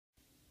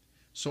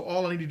So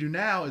all I need to do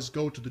now is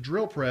go to the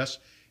drill press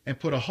and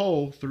put a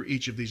hole through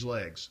each of these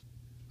legs.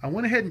 I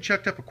went ahead and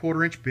chucked up a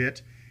 1/4-inch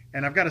bit,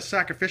 and I've got a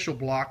sacrificial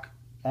block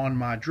on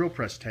my drill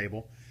press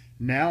table.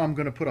 Now I'm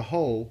going to put a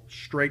hole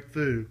straight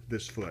through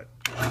this foot.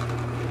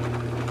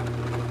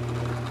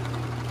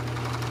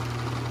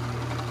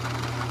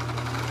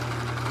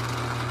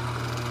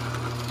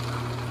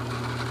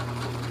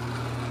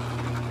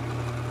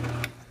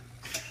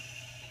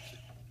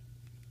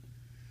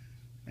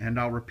 And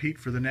I'll repeat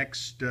for the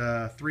next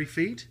 3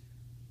 feet,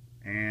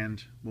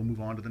 and we'll move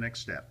on to the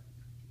next step.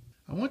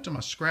 I went to my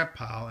scrap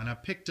pile and I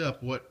picked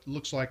up what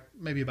looks like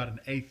maybe about an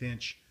 1/8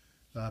 inch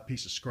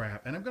piece of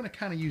scrap, and I'm going to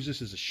kind of use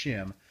this as a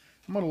shim.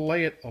 I'm going to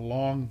lay it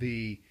along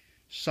the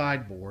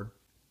sideboard,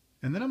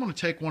 and then I'm going to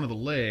take one of the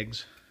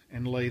legs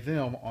and lay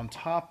them on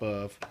top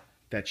of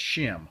that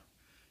shim.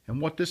 And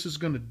what this is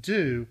going to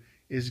do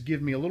is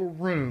give me a little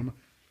room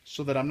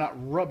so that I'm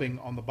not rubbing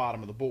on the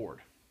bottom of the board.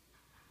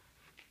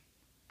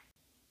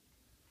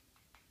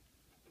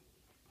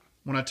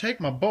 When I take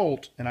my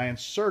bolt and I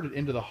insert it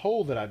into the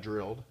hole that I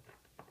drilled,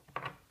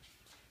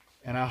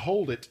 and I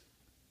hold it,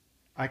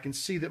 I can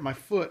see that my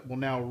foot will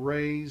now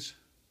raise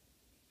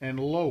and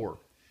lower.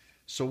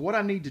 So what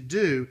I need to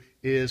do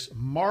is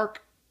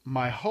mark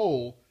my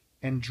hole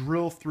and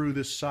drill through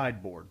this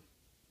sideboard.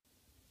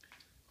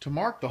 To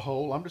mark the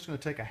hole, I'm just going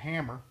to take a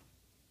hammer,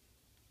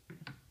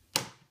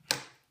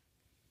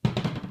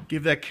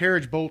 give that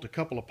carriage bolt a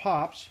couple of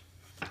pops,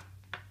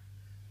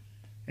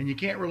 and you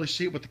can't really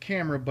see it with the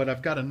camera, but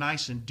I've got a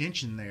nice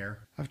indention there.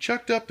 I've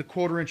chucked up the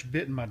 1/4-inch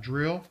bit in my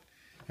drill,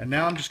 and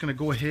now I'm just going to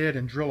go ahead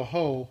and drill a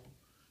hole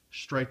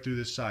straight through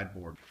this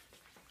sideboard.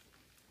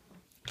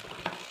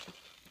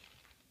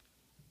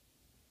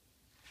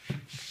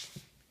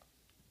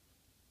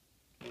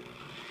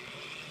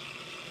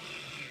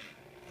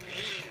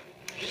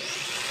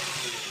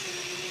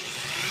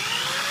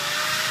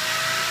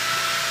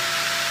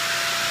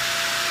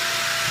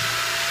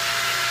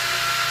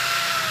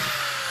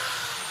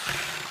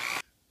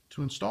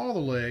 To install the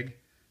leg,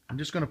 I'm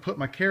just going to put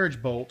my carriage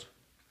bolt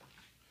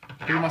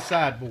through my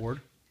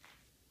sideboard.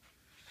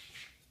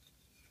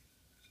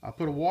 I'll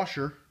put a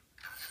washer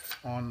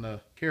on the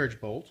carriage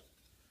bolt.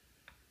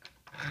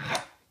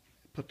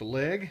 Put the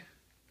leg.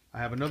 I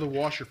have another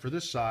washer for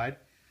this side.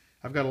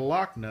 I've got a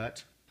lock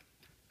nut.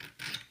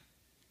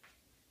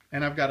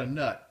 And I've got a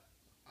nut.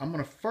 I'm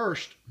going to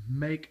first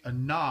make a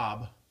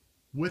knob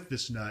with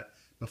this nut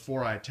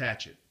before I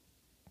attach it.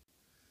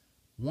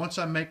 Once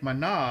I make my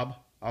knob,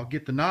 I'll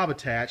get the knob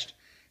attached,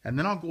 and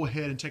then I'll go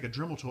ahead and take a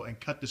Dremel tool and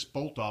cut this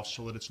bolt off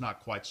so that it's not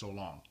quite so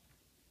long.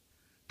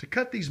 To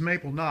cut these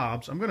maple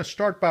knobs, I'm going to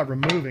start by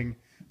removing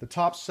the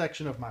top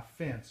section of my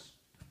fence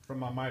from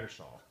my miter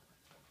saw.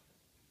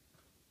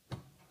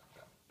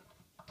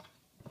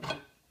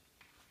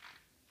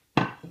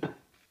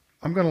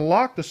 I'm going to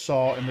lock the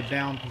saw in the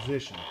down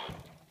position.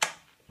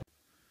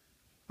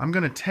 I'm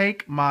going to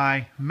take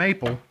my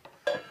maple,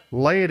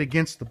 lay it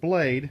against the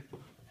blade,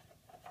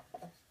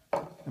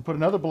 and put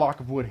another block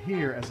of wood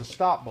here as a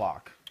stop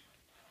block.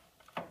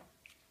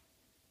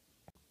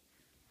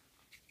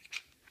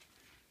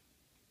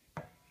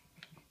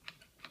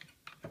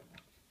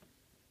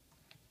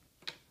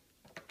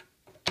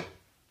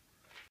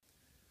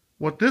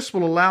 What this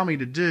will allow me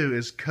to do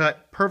is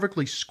cut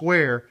perfectly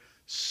square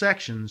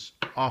sections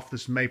off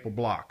this maple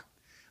block.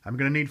 I'm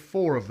going to need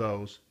 4 of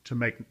those to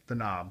make the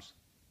knobs.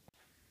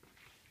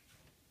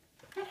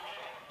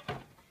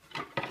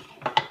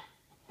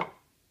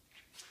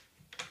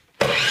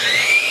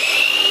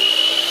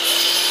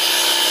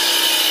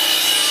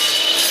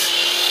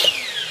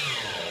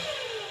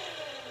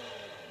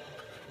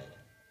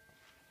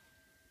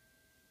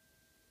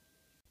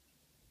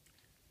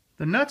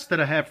 The nuts that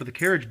I have for the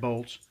carriage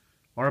bolts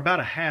are about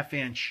a 1/2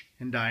 inch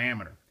in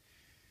diameter.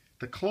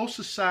 The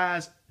closest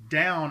size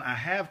down I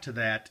have to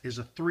that is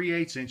a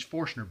 3/8 inch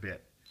Forstner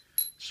bit.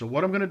 So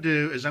what I'm going to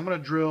do is I'm going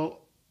to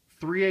drill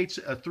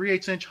a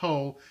 3/8 inch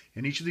hole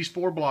in each of these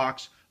 4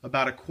 blocks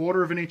about a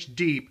 1/4 inch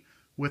deep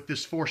with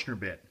this Forstner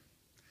bit.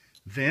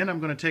 Then I'm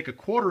going to take a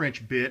 1/4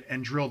 inch bit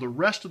and drill the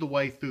rest of the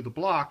way through the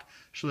block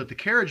so that the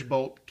carriage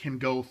bolt can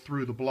go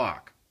through the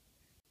block.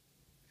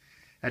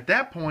 At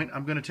that point,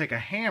 I'm going to take a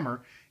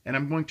hammer and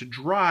I'm going to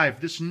drive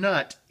this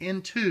nut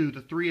into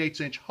the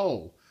 3/8 inch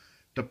hole.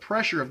 The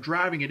pressure of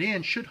driving it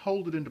in should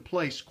hold it into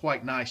place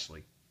quite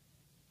nicely.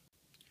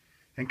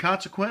 And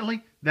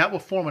consequently, that will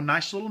form a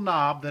nice little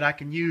knob that I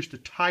can use to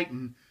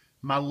tighten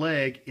my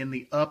leg in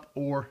the up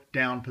or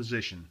down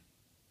position.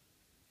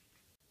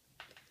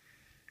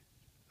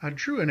 I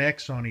drew an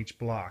X on each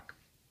block,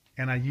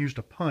 and I used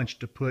a punch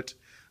to put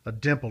a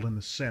dimple in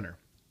the center.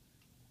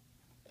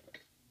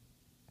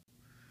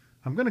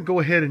 I'm going to go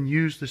ahead and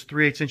use this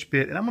 3/8 inch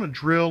bit, and I'm going to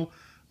drill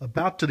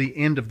about to the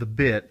end of the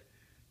bit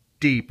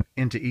deep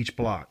into each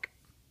block.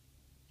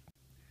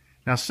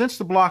 Now, since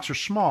the blocks are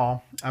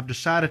small, I've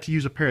decided to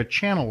use a pair of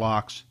channel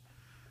locks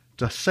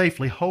to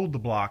safely hold the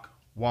block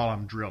while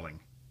I'm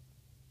drilling.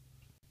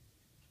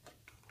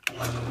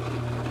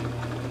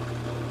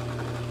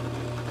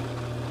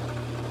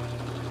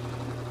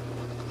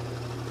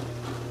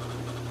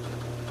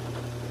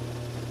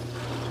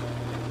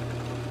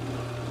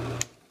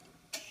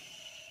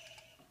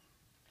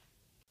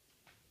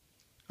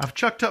 I've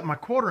chucked up my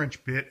 1/4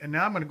 inch bit, and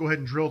now I'm going to go ahead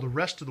and drill the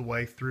rest of the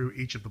way through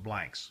each of the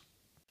blanks.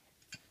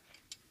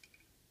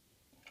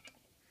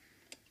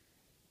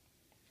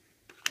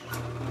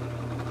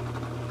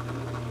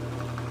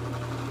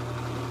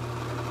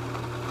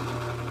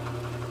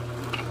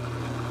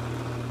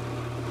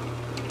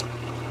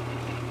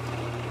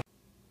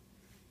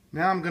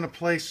 Now I'm going to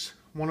place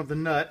one of the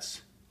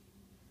nuts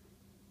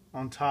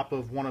on top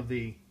of one of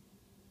the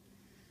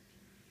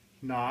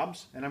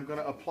knobs, and I'm going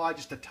to apply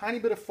just a tiny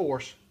bit of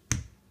force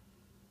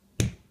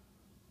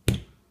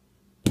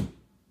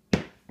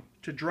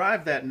to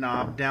drive that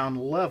knob down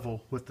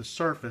level with the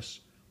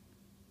surface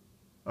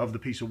of the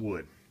piece of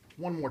wood.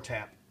 One more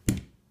tap.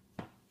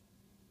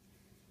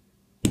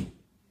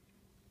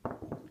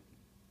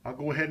 I'll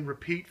go ahead and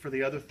repeat for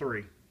the other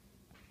 3.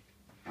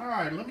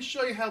 Alright, let me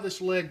show you how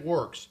this leg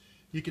works.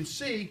 You can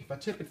see, if I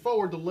tip it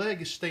forward, the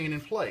leg is staying in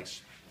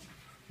place.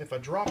 If I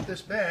drop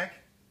this back,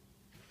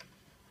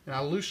 and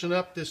I loosen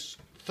up this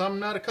thumb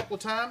nut a couple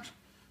of times,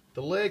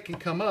 the leg can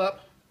come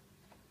up.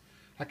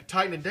 I can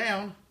tighten it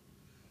down,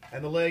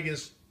 and the leg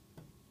is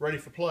ready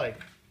for play.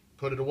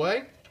 Put it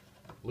away,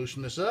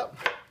 loosen this up,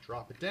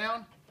 drop it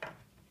down,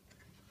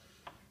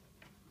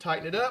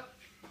 tighten it up,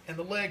 and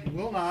the leg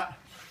will not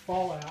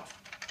fall out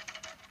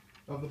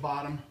of the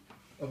bottom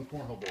of the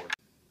cornhole board.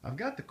 I've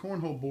got the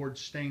cornhole board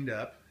stained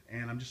up,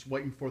 and I'm just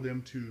waiting for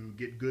them to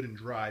get good and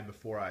dry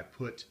before I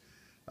put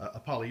a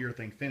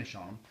polyurethane finish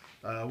on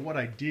them. What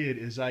I did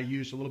is I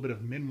used a little bit of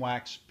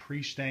Minwax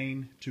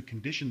pre-stain to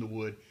condition the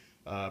wood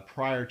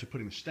prior to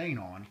putting the stain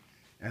on,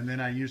 and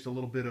then I used a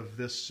little bit of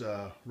this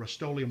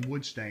Rust-Oleum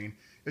wood stain.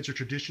 It's a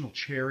traditional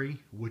cherry,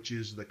 which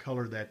is the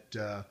color that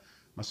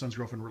my son's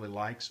girlfriend really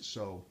likes,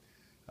 so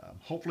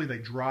hopefully they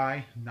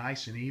dry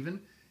nice and even,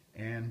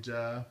 and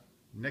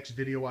next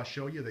video I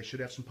show you, they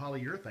should have some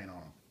polyurethane on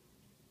them.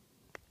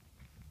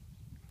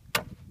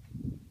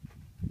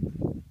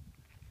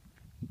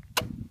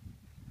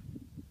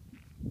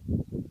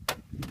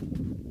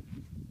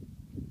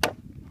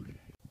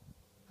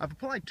 I've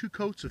applied 2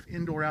 coats of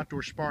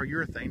indoor-outdoor spar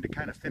urethane to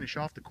kind of finish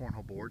off the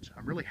cornhole boards.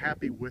 I'm really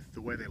happy with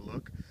the way they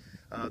look.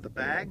 The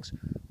bags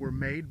were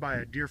made by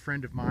a dear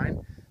friend of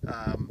mine,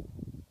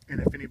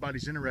 and if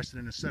anybody's interested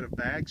in a set of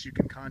bags, you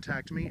can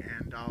contact me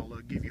and I'll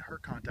give you her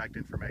contact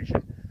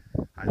information.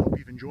 I hope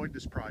you've enjoyed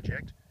this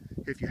project.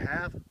 If you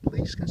have,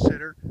 please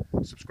consider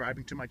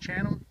subscribing to my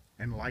channel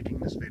and liking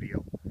this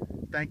video.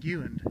 Thank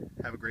you and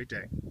have a great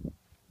day.